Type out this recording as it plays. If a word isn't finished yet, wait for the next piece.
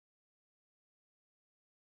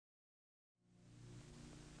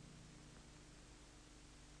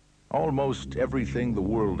Almost everything the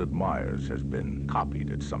world admires has been copied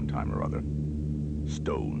at some time or other.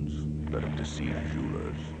 Stones that have deceived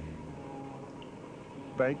jewelers.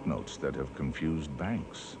 Banknotes that have confused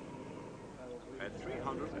banks. At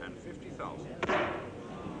 350,000.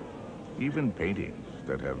 Even paintings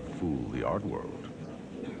that have fooled the art world.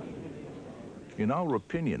 In our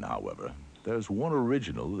opinion, however, there's one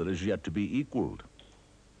original that is yet to be equaled.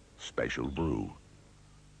 Special Brew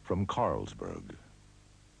from Carlsberg.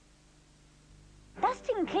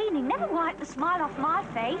 Dusting and cleaning never wiped the smile off my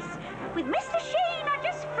face. With Mr. Sheen, I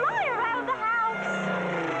just fly around the house.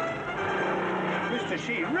 Mr.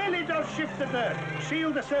 Sheen really does shift the dirt,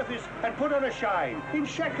 seal the surface, and put on a shine in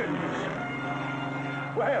seconds.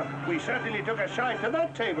 Well, we certainly took a shine to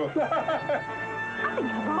that table. I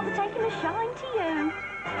think I'd rather taken a shine to you.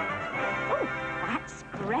 Oh, that's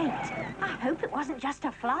great. I hope it wasn't just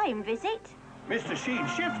a flying visit. Mr. Sheen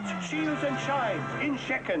shifts, shields, and shines in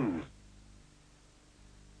seconds.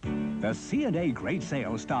 The C&A Great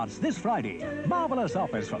Sale starts this Friday. Marvelous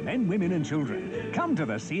offers for men, women and children. Come to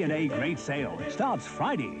the C&A Great Sale. Starts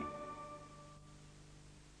Friday.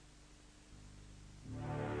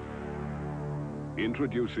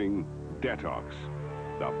 Introducing Detox.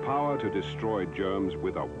 The power to destroy germs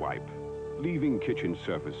with a wipe. Leaving kitchen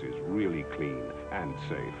surfaces really clean and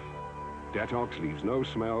safe. Detox leaves no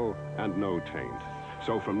smell and no taint.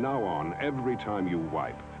 So from now on, every time you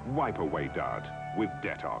wipe away dirt with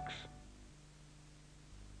Detox.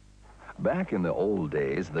 Back in the old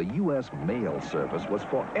days, the U.S. mail service was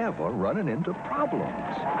forever running into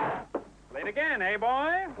problems. Late again, eh,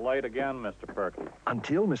 boy? Late again, Mr. Perky.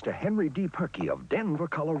 Until Mr. Henry D. Perky of Denver,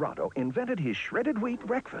 Colorado, invented his shredded wheat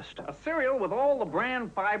breakfast. A cereal with all the bran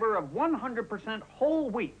fiber of 100% whole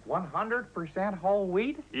wheat. 100% whole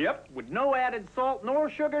wheat? Yep, with no added salt nor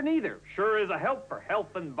sugar neither. Sure is a help for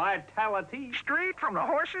health and vitality. Straight from the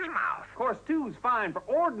horse's mouth. Of course, two's fine for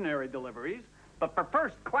ordinary deliveries, but for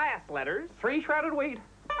first-class letters, 3 shredded wheat.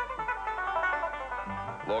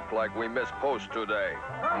 Look like we missed post today.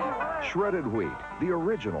 Shredded wheat, the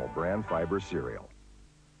original bran fiber cereal.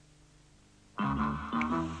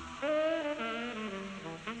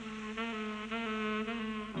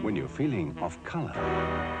 When you're feeling off color,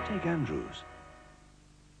 take Andrews.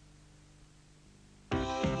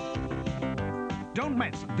 Don't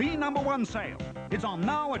miss the #1 sale. It's on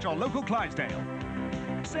now at your local Clydesdale.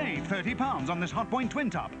 Save £30 on this Hotpoint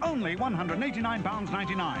Twin Top, only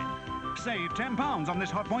 £189.99. Save £10 on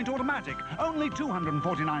this Hotpoint Automatic, only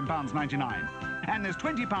 £249.99. And there's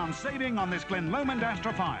 £20 saving on this Glen Lomond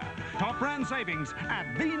Astra Fire. Top brand savings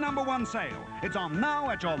at the #1 sale. It's on now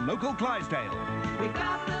at your local Clydesdale. We've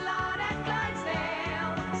got the lot at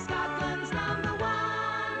Clydesdale, Scotland's #1.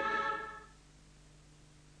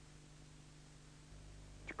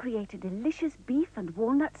 To create a delicious beef and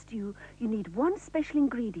walnut stew, you need one special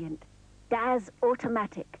ingredient. Daz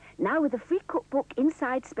Automatic, now with a free cookbook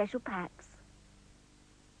inside special packs.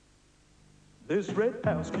 This red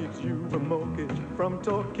house gives you a mortgage from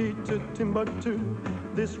Torquay to Timbuktu.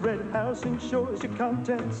 This red house insures your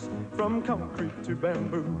contents from concrete to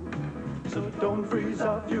bamboo. So don't freeze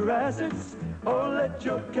off your assets or let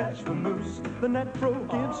your cash vamoose. The NetPro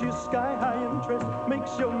gives you sky-high interest,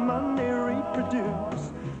 makes your money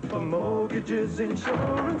reproduce. For mortgages,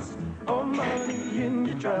 insurance, or money in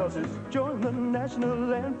your trousers, join the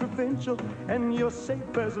national and provincial, and you're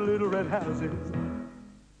safe as little red houses.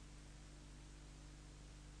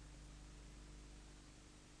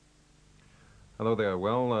 Hello there.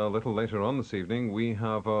 Well, a little later on this evening, we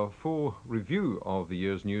have a full review of the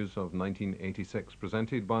year's news of 1986,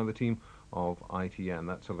 presented by the team of ITN.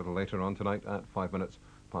 That's a little later on tonight at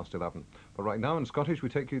 11:05. But right now in Scottish, we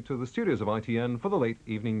take you to the studios of ITN for the late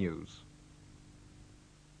evening news.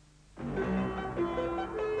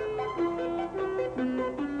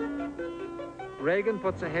 Reagan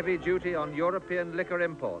puts a heavy duty on European liquor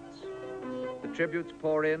imports. The tributes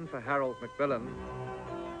pour in for Harold Macmillan.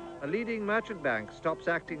 A leading merchant bank stops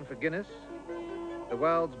acting for Guinness. The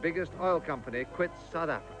world's biggest oil company quits South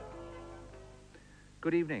Africa.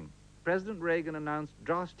 Good evening. President Reagan announced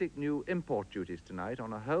drastic new import duties tonight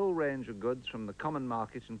on a whole range of goods from the common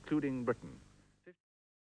market, including Britain.